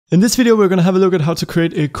In this video, we're going to have a look at how to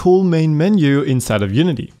create a cool main menu inside of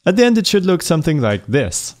Unity. At the end, it should look something like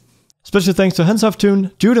this. Special thanks to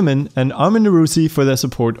HandsOffTune, Judaman, and Armin Narusi for their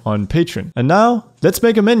support on Patreon. And now, let's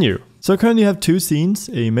make a menu. So I currently have two scenes,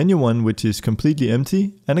 a menu one which is completely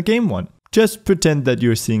empty, and a game one. Just pretend that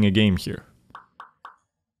you're seeing a game here.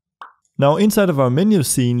 Now inside of our menu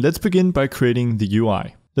scene, let's begin by creating the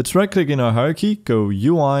UI. Let's right click in our hierarchy, go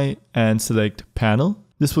UI and select Panel.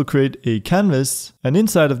 This will create a canvas, and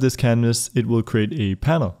inside of this canvas, it will create a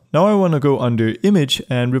panel. Now I want to go under Image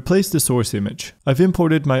and replace the source image. I've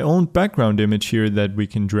imported my own background image here that we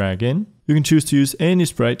can drag in. You can choose to use any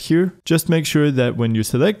sprite here. Just make sure that when you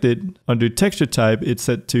select it, under Texture Type, it's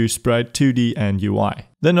set to Sprite 2D and UI.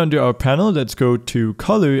 Then under our panel, let's go to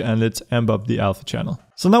Color and let's amp up the alpha channel.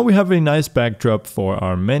 So now we have a nice backdrop for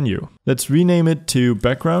our menu. Let's rename it to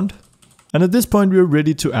Background. And at this point, we're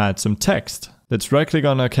ready to add some text. Let's right click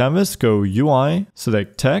on our canvas, go UI,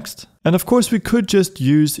 select text. And of course we could just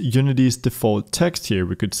use Unity's default text here.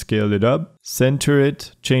 We could scale it up, center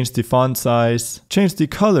it, change the font size, change the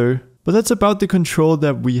color. But that's about the control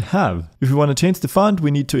that we have. If we want to change the font, we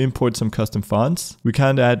need to import some custom fonts. We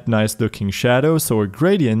can't add nice looking shadows or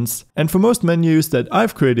gradients. And for most menus that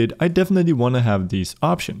I've created, I definitely want to have these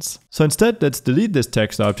options. So instead, let's delete this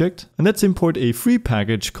text object and let's import a free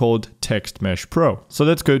package called Text Mesh Pro. So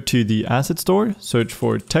let's go to the asset store, search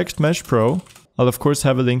for Text Mesh Pro. I'll of course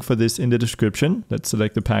have a link for this in the description. Let's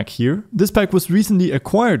select the pack here. This pack was recently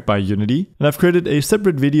acquired by Unity, and I've created a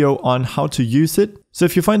separate video on how to use it. So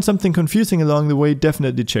if you find something confusing along the way,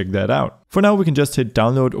 definitely check that out. For now, we can just hit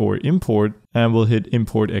download or import, and we'll hit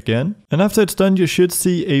import again. And after it's done, you should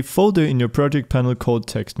see a folder in your project panel called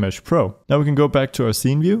Text Mesh Pro. Now we can go back to our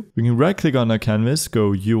scene view. We can right click on our canvas,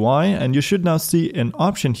 go UI, and you should now see an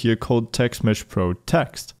option here called Text Mesh Pro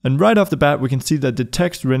Text. And right off the bat, we can see that the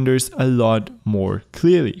text renders a lot more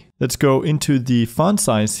clearly. Let's go into the font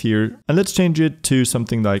size here and let's change it to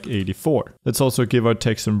something like 84. Let's also give our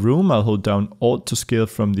text some room. I'll hold down Alt to scale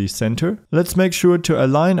from the center. Let's make sure to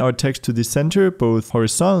align our text to the center both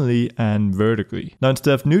horizontally and vertically. Now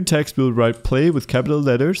instead of new text, we'll write play with capital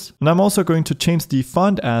letters. And I'm also going to change the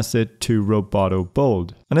font asset to Roboto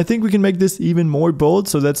Bold. And I think we can make this even more bold,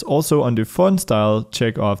 so let's also under font style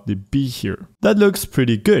check off the B here. That looks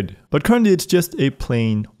pretty good, but currently it's just a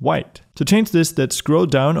plain white. To change this, let's scroll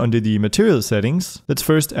down under the material settings. Let's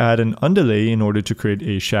first add an underlay in order to create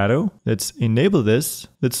a shadow. Let's enable this.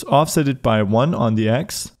 Let's offset it by 1 on the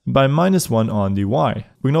X, by -1 on the Y.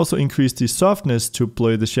 We can also increase the softness to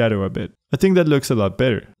blur the shadow a bit. I think that looks a lot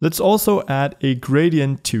better. Let's also add a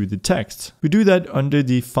gradient to the text. We do that under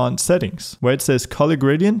the font settings. Where it says color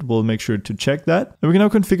gradient, we'll make sure to check that. And we can now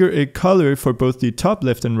configure a color for both the top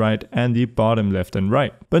left and right and the bottom left and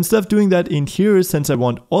right. But instead of doing that in here, since I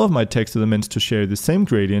want all of my text elements to share the same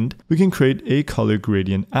gradient, we can create a color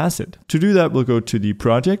gradient asset. To do that, we'll go to the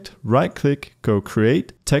project, right click, go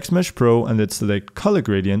create, Text Mesh Pro, and let's select color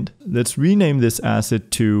gradient. Let's rename this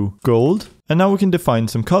asset to gold. And now we can define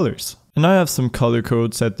some colors. And I have some color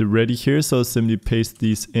codes at the ready here, so I'll simply paste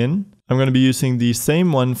these in. I'm going to be using the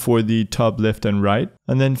same one for the top left and right.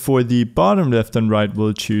 And then for the bottom left and right,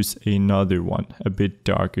 we'll choose another one, a bit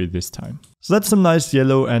darker this time. So that's some nice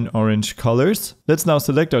yellow and orange colors. Let's now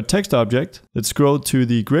select our text object. Let's scroll to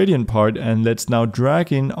the gradient part and let's now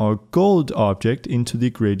drag in our gold object into the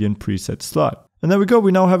gradient preset slot. And there we go,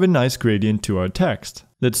 we now have a nice gradient to our text.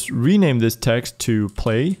 Let's rename this text to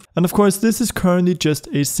play. And of course, this is currently just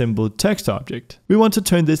a simple text object. We want to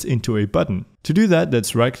turn this into a button. To do that,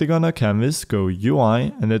 let's right click on our canvas, go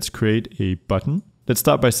UI, and let's create a button. Let's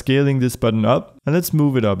start by scaling this button up and let's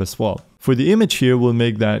move it up as well. For the image here, we'll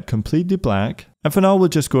make that completely black. And for now, we'll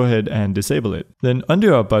just go ahead and disable it. Then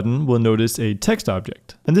under our button, we'll notice a text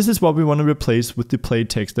object. And this is what we want to replace with the play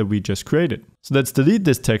text that we just created. So let's delete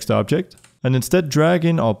this text object and instead drag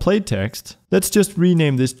in our play text. Let's just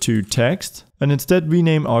rename this to text and instead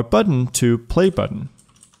rename our button to play button.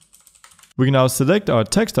 We can now select our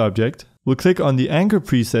text object. We'll click on the anchor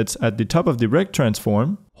presets at the top of the rect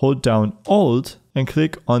transform, hold down Alt and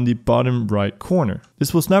click on the bottom right corner.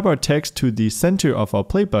 This will snap our text to the center of our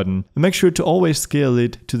play button and make sure to always scale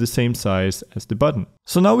it to the same size as the button.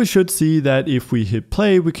 So now we should see that if we hit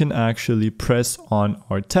play, we can actually press on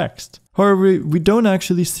our text. However, we don't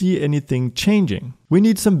actually see anything changing. We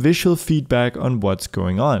need some visual feedback on what's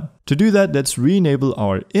going on. To do that, let's re-enable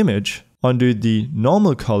our image. Under the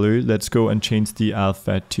normal color, let's go and change the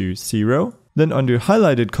alpha to 0. Then under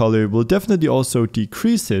highlighted color, we'll definitely also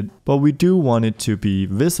decrease it, but we do want it to be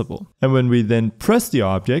visible. And when we then press the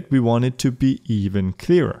object, we want it to be even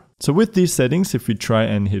clearer. So with these settings, if we try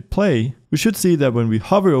and hit play, we should see that when we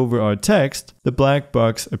hover over our text, the black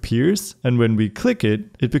box appears, and when we click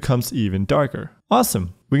it, it becomes even darker.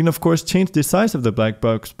 Awesome! We can of course change the size of the black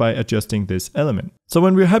box by adjusting this element. So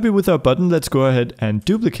when we're happy with our button, let's go ahead and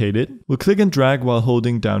duplicate it. We'll click and drag while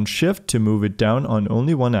holding down Shift to move it down on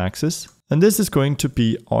only one axis. And this is going to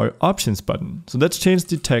be our options button. So let's change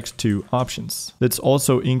the text to options. Let's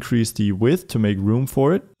also increase the width to make room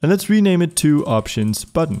for it. And let's rename it to options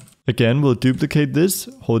button. Again, we'll duplicate this,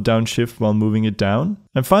 hold down Shift while moving it down.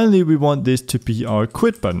 And finally, we want this to be our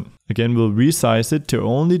quit button. Again, we'll resize it to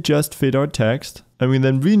only just fit our text. And we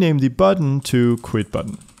then rename the button to quit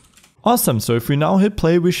button. Awesome, so if we now hit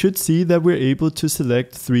play, we should see that we're able to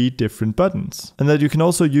select 3 different buttons, and that you can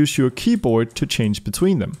also use your keyboard to change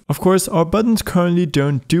between them. Of course, our buttons currently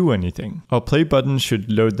don't do anything. Our play button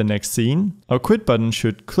should load the next scene, our quit button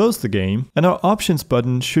should close the game, and our options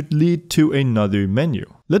button should lead to another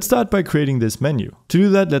menu. Let's start by creating this menu. To do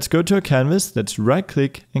that, let's go to our canvas, let's right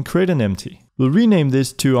click and create an empty. We'll rename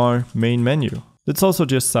this to our main menu. Let's also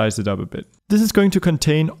just size it up a bit. This is going to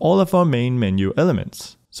contain all of our main menu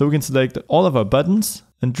elements. So we can select all of our buttons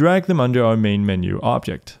and drag them under our main menu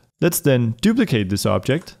object. Let's then duplicate this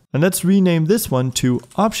object and let's rename this one to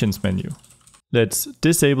Options Menu. Let's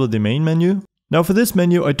disable the main menu. Now for this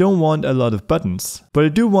menu, I don't want a lot of buttons, but I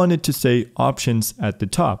do want it to say Options at the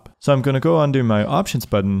top. So I'm going to go under my Options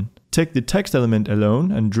button, take the text element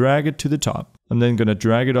alone and drag it to the top. I'm then going to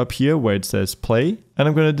drag it up here where it says Play, and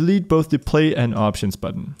I'm going to delete both the Play and Options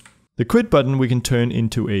button. The quit button we can turn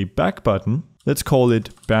into a back button. Let's call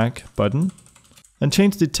it back button and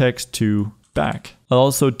change the text to back. I'll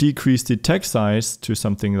also decrease the text size to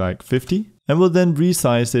something like 50 and we'll then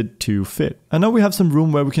resize it to fit. And now we have some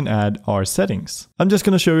room where we can add our settings. I'm just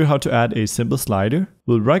going to show you how to add a simple slider.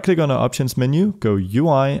 We'll right click on our options menu, go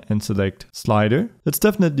UI and select slider. Let's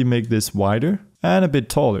definitely make this wider and a bit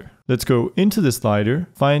taller. Let's go into the slider,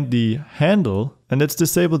 find the handle and let's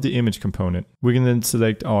disable the image component. We can then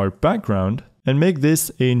select our background and make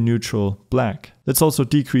this a neutral black. Let's also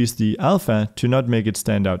decrease the alpha to not make it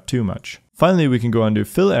stand out too much. Finally, we can go under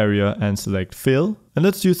fill area and select fill. And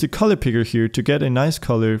let's use the color picker here to get a nice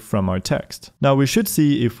color from our text. Now we should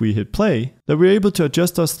see if we hit play that we're able to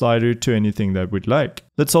adjust our slider to anything that we'd like.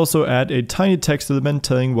 Let's also add a tiny text element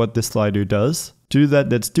telling what the slider does. To do that,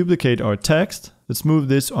 let's duplicate our text. Let's move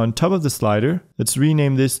this on top of the slider. Let's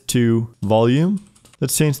rename this to volume.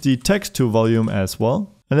 Let's change the text to volume as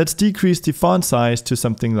well. And let's decrease the font size to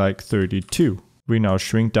something like 32. We now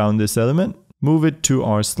shrink down this element, move it to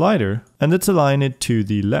our slider, and let's align it to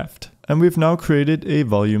the left. And we've now created a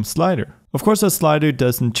volume slider. Of course, our slider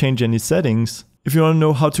doesn't change any settings. If you want to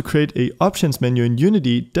know how to create an options menu in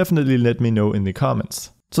Unity, definitely let me know in the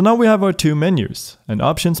comments. So now we have our 2 menus, an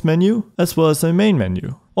options menu as well as a main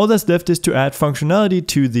menu. All that's left is to add functionality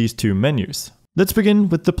to these 2 menus. Let's begin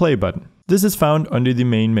with the play button. This is found under the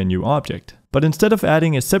main menu object. But instead of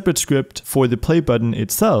adding a separate script for the play button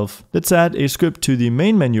itself, let's add a script to the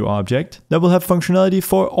main menu object that will have functionality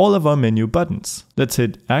for all of our menu buttons. Let's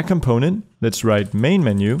hit Add Component, let's write main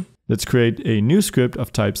menu, let's create a new script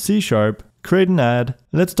of type C#, create an add,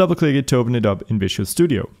 and let's double click it to open it up in Visual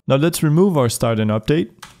Studio. Now let's remove our start and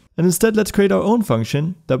update, and instead let's create our own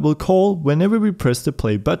function that will call whenever we press the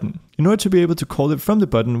play button. In order to be able to call it from the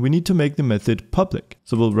button, we need to make the method public.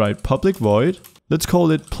 So we'll write public void, let's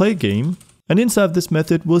call it play game, and inside of this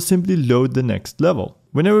method, we'll simply load the next level.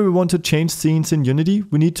 Whenever we want to change scenes in Unity,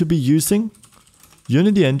 we need to be using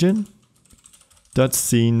Unity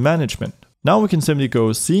Engine.Scene Management. Now we can simply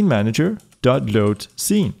go Scene Manager.Load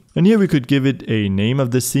Scene. And here we could give it a name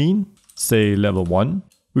of the scene, say level 1.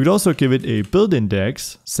 We could also give it a build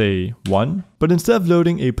index, say 1. But instead of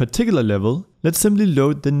loading a particular level, let's simply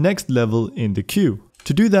load the next level in the queue.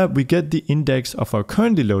 To do that, we get the index of our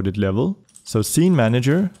currently loaded level. So scene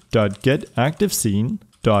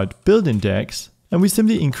manager.getActiveScene.buildIndex, and we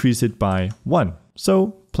simply increase it by 1,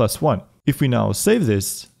 so +1. If we now save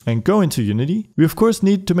this and go into Unity, we of course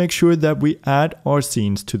need to make sure that we add our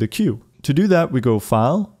scenes to the queue. To do that, we go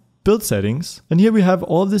File, Build Settings, and here we have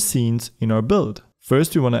all the scenes in our build.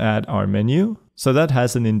 First, we want to add our menu, so that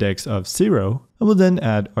has an index of 0, and we'll then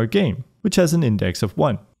add our game, which has an index of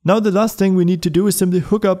 1. Now the last thing we need to do is simply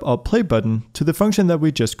hook up our play button to the function that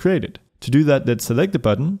we just created. To do that, let's select the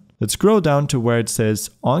button, let's scroll down to where it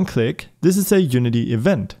says on click. This is a Unity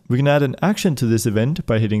event. We can add an action to this event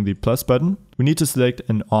by hitting the plus button. We need to select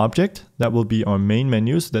an object, that will be our main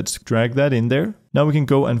menu, so let's drag that in there. Now we can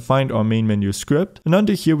go and find our main menu script, and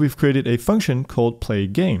under here we've created a function called play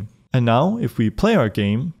game. And now if we play our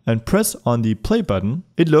game and press on the play button,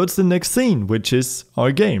 it loads the next scene, which is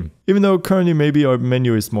our game. Even though currently maybe our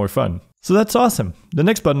menu is more fun. So that's awesome. The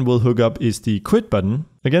next button we'll hook up is the quit button.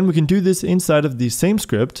 Again, we can do this inside of the same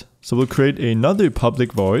script. So we'll create another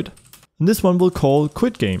public void, and this one we'll call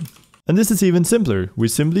quit game. And this is even simpler. We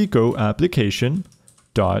simply go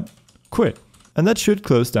application.quit. And that should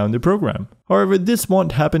close down the program. However, this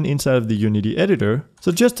won't happen inside of the Unity editor.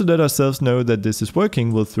 So just to let ourselves know that this is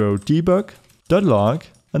working, we'll throw debug.log,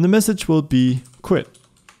 and the message will be quit.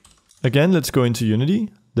 Again, let's go into Unity.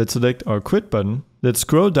 Let's select our quit button. Let's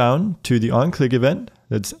scroll down to the onClick event.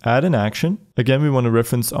 Let's add an action. Again, we want to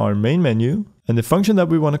reference our main menu. And the function that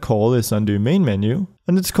we want to call is under main menu.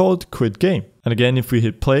 And it's called quit game. And again, if we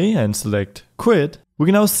hit play and select quit, we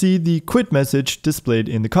can now see the quit message displayed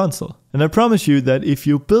in the console. And I promise you that if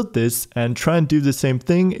you build this and try and do the same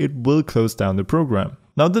thing, it will close down the program.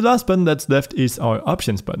 Now the last button that's left is our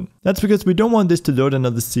options button. That's because we don't want this to load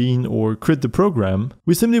another scene or quit the program.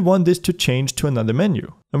 We simply want this to change to another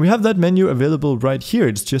menu. And we have that menu available right here,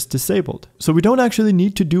 it's just disabled. So we don't actually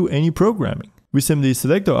need to do any programming. We simply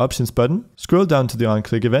select our options button, scroll down to the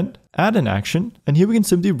onClick event, add an action, and here we can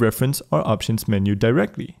simply reference our options menu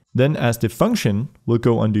directly. Then as the function, we'll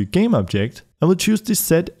go under game object and we'll choose the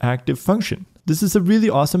set active function. This is a really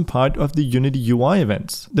awesome part of the Unity UI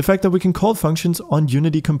events. The fact that we can call functions on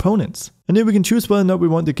Unity components. And then we can choose whether or not we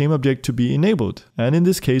want the game object to be enabled. And in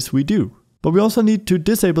this case, we do. But we also need to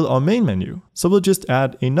disable our main menu. So we'll just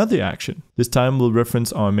add another action. This time we'll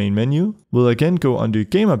reference our main menu. We'll again go under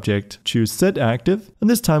game object, choose set active, and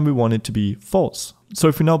this time we want it to be false. So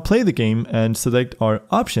if we now play the game and select our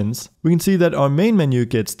options, we can see that our main menu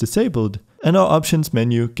gets disabled and our options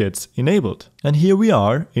menu gets enabled. And here we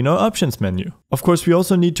are in our options menu. Of course, we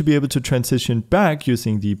also need to be able to transition back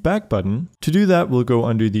using the back button. To do that, we'll go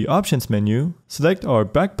under the options menu, select our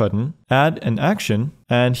back button, add an action,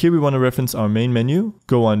 and here we want to reference our main menu,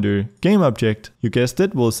 go under game object, you guessed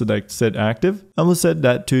it, we'll select set active, and we'll set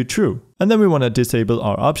that to true. And then we want to disable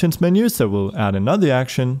our options menu, so we'll add another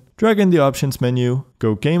action, drag in the options menu,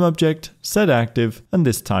 go game object, set active, and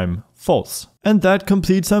this time false. And that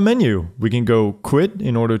completes our menu. We can go quit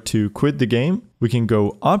in order to quit the game. We can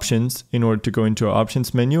go options in order to go into our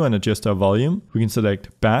options menu and adjust our volume. We can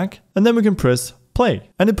select back, and then we can press play,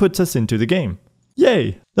 and it puts us into the game.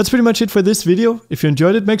 Yay! That's pretty much it for this video. If you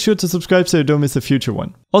enjoyed it, make sure to subscribe so you don't miss a future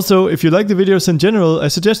one. Also, if you like the videos in general, I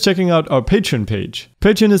suggest checking out our Patreon page.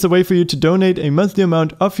 Patreon is a way for you to donate a monthly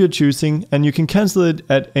amount of your choosing, and you can cancel it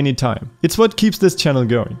at any time. It's what keeps this channel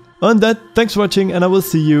going. On that, thanks for watching, and I will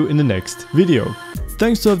see you in the next video.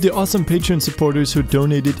 Thanks to all of the awesome Patreon supporters who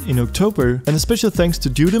donated in October, and a special thanks to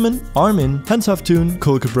Dudeman, Armin, Hansoftune,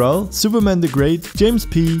 Cole Cabral, Superman the Great, James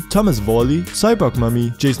P, Thomas Vorley, Cyborg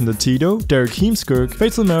Mummy, Jason Latito, Derek Heemskirk,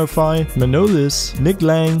 Fatal Marify, Manolis, Nick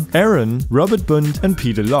Lang, Aaron, Robert Bund, and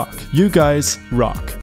Peter Locke. You guys rock!